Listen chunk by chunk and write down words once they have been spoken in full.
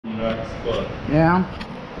nuts, but yeah.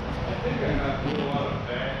 I think I got a lot of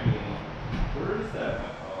vacuum. Where is that?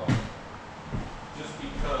 Just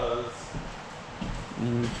because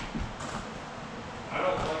I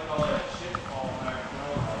don't like all that shit falling back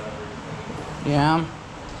down on everything. Yeah.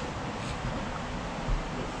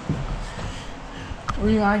 Where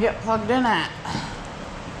do you want to get plugged in at?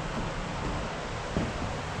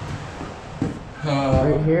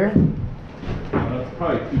 Right here? That's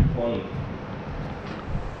probably 220.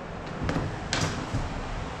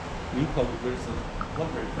 You plug it, there's a plug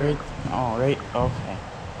right there. Right. Oh, right. Okay.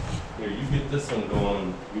 Here, you get this one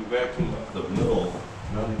going. You vacuum up the middle.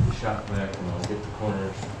 And I'll get the shop vac and I'll get the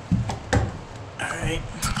corners. Alright.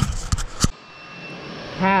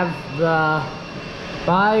 Have the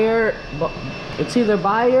Bauer, it's either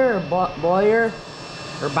Bauer or Bauer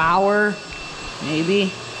or Bauer,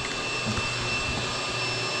 maybe.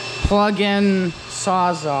 Plug-in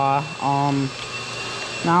Sawzall.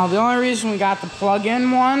 Now the only reason we got the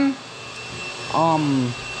plug-in one,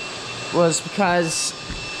 was because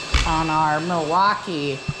on our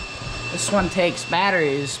Milwaukee, this one takes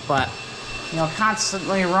batteries, but you know,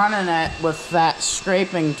 constantly running it with that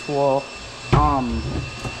scraping tool,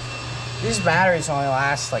 these batteries only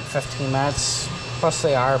last like 15 minutes, plus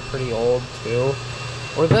they are pretty old too.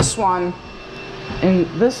 Or this one, and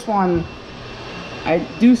this one, I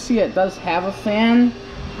do see it does have a fan,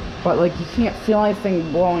 but like you can't feel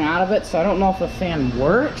anything blowing out of it, so I don't know if the fan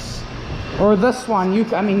works. Or this one,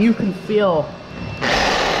 I mean you can feel the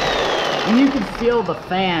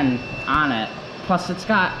fan on it. Plus it's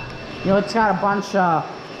got, you know, it's got a bunch of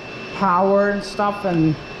power and stuff,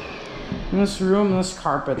 and in this room, this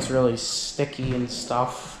carpet's really sticky and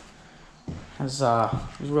stuff. It was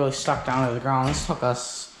really stuck down to the ground. This took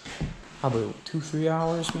us probably 2-3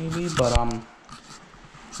 hours maybe, but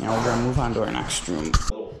you know, we're gonna move on to our next room.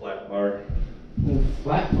 Little flat bar. Little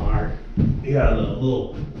flat bar? Yeah, the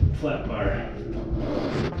little flat bar.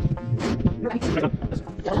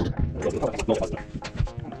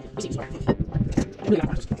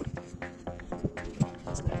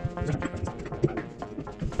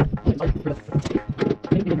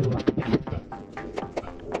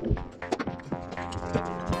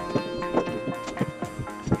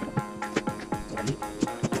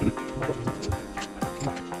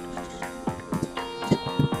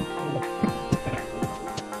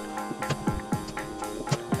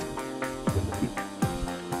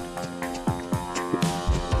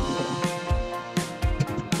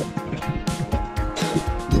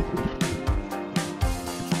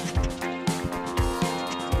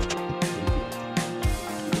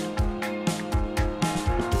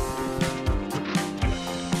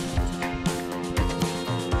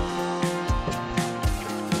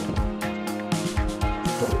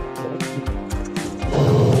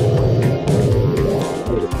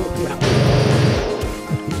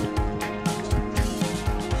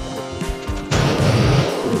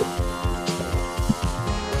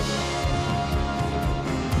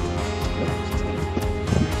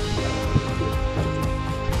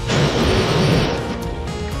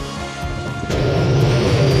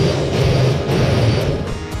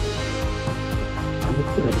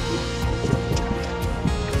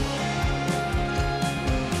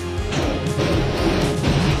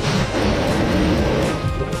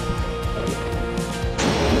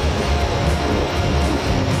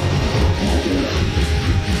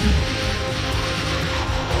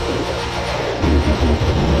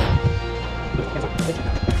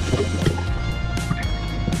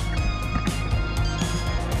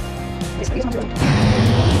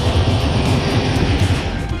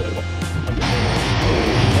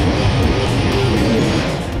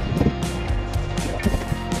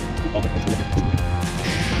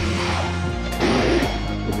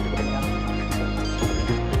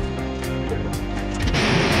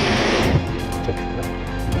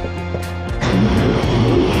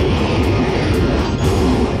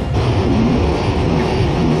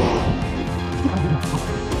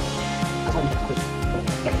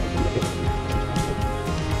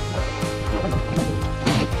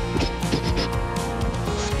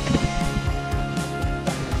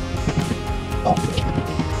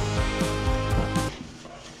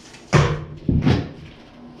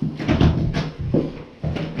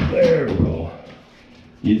 There we go.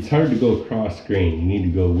 It's hard to go cross grain. You need to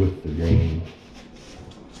go with the grain.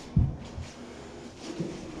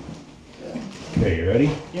 Okay, you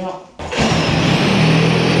ready? Yeah.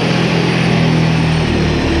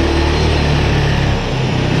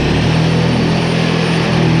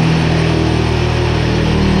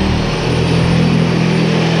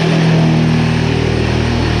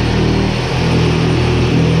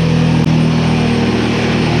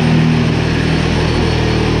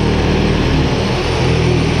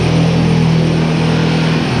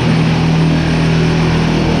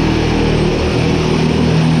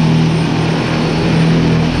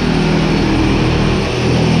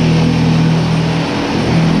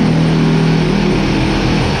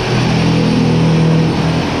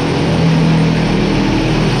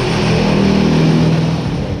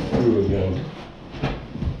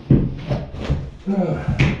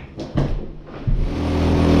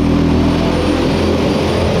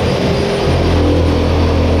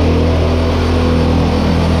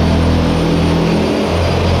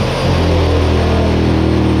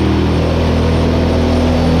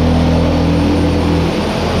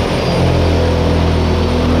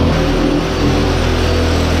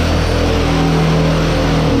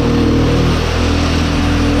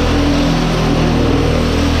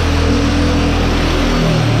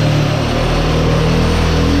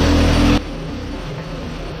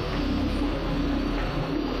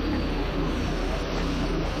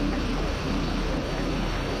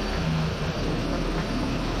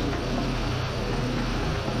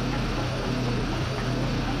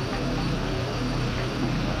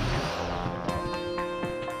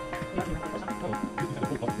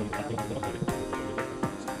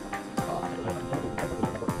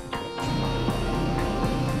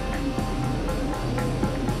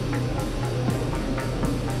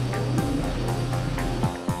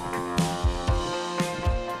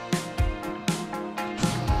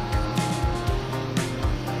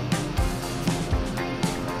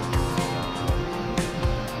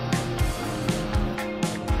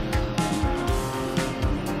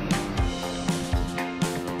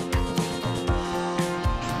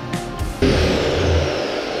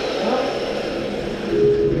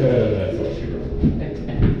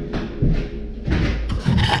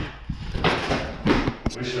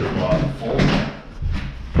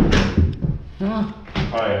 Huh?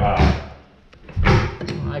 Probably hot.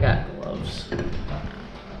 I got gloves.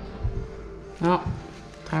 Well,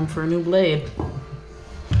 time for a new blade.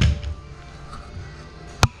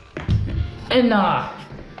 And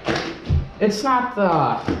it's not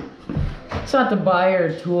the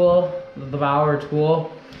Bauer tool, the Bauer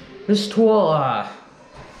tool. This tool,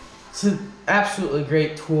 it's an absolutely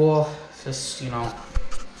great tool. It's just, you know,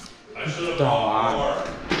 I should have bought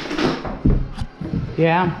more.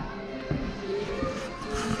 Yeah.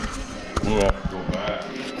 We'll have to go back. I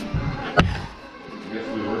guess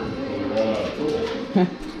we were ran out of tools.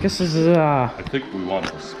 Guess this is I think we want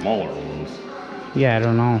the smaller ones. yeah, I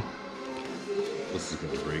don't know. This is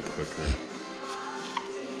gonna break quicker.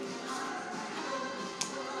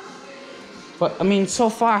 But I mean, so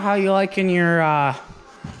far, how you liking your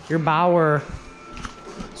Bauer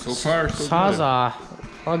So far, so sawzall?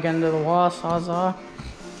 Plug into the wall sawzall.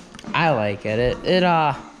 I like it. It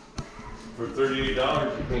For $38, you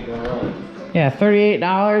can't go wrong. yeah,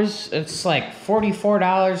 $38. It's like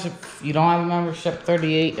 $44 if you don't have a membership.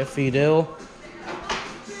 $38 if you do.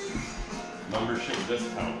 Membership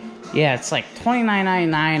discount. Yeah, it's like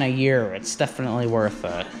 $29.99 a year. It's definitely worth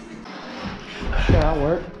it. Sure, that'll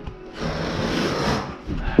work.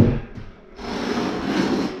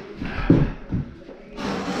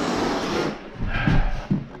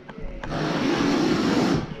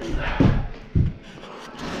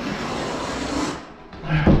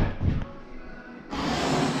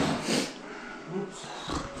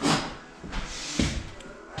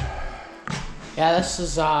 Yeah,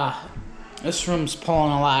 this room's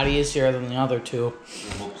pulling a lot easier than the other two.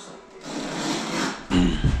 I hope so.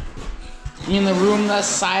 I mean, the room this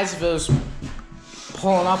size of it was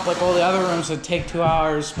pulling up like all the other rooms would take 2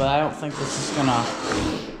 hours, but I don't think this is gonna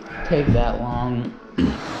take that long.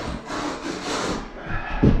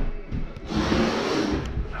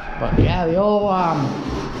 But yeah, the old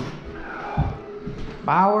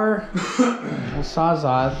Bauer old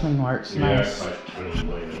sawzall, that thing works nice. Yeah, I put a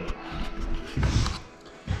blade in it.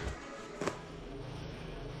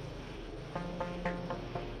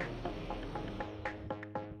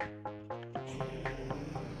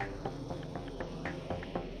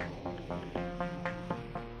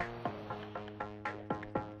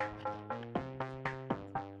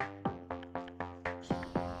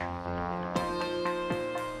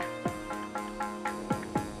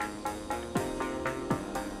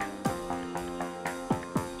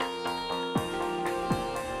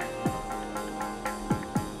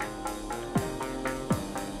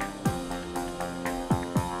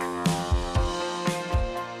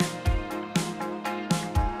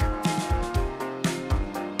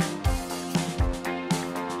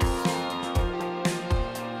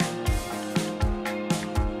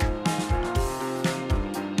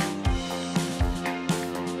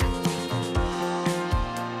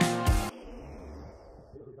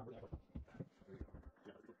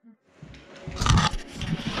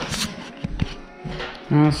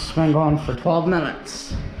 This has been going for 12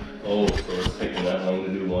 minutes. Oh, so it's taking that long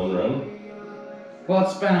to do one run? Well,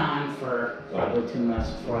 it's been on for probably 2 minutes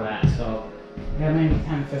before that, so yeah, maybe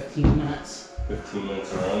 10, 15 minutes. 15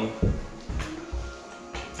 minutes a run?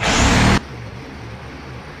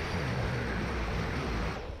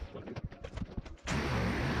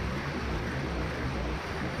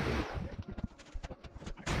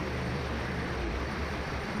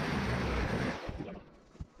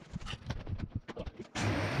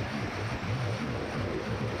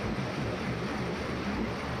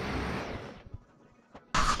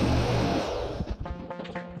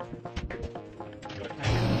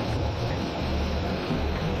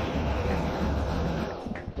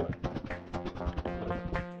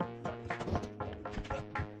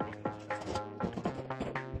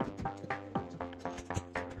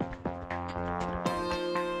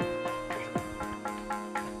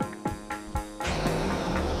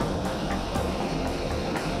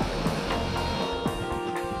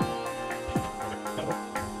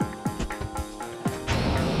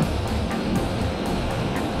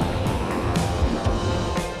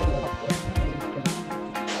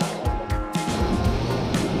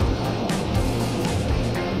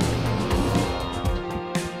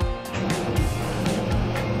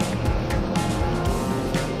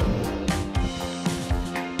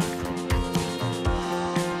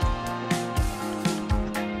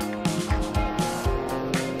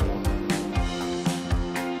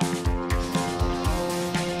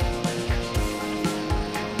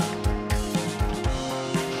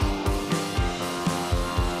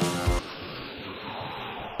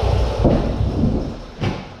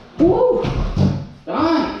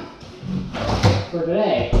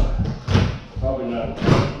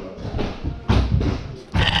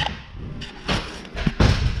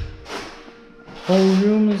 Whole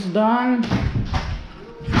room is done.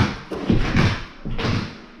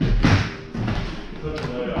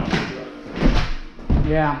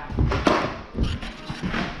 Yeah.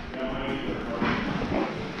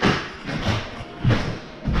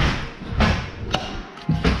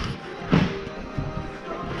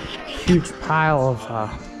 Huge pile of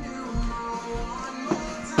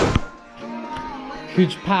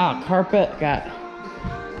carpet. Got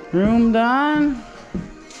room done.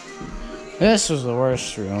 This was the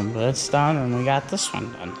worst room, but it's done, and we got this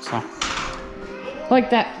one done. So, like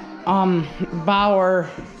that Bauer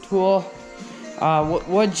tool.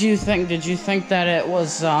 What'd you think? Did you think that it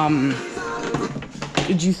was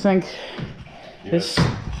Did you think this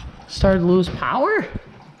started to lose power?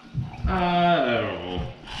 I don't know.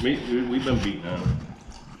 We've been beaten on it.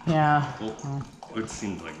 Yeah. Well, it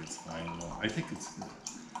seems like it's fine though. I think it's,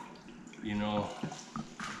 you know,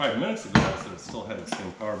 5 minutes ago I said it still had the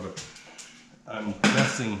same power, but I'm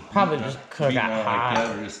guessing Probably just could have got hot. Like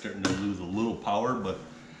that, we're just starting to lose a little power, but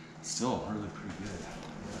still really pretty good.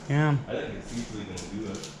 Yeah. I think it's easily going to do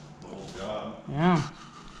it, the whole job. Yeah.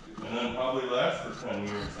 And then probably last for 10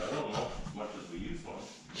 years. I don't know as much as we use one.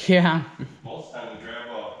 Yeah. Most time we grab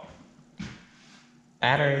a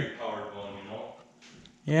Battery powered one, you know?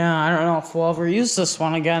 Yeah, I don't know if we'll ever use this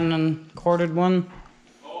one again and corded one.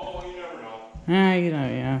 Oh, you never know. Yeah, you know,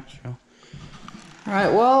 yeah, true.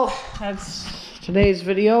 Alright, well, that's today's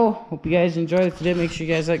video. Hope you guys enjoyed it today. Make sure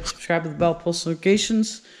you guys like, subscribe with the bell, post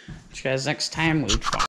notifications. See you guys next time. Week 1.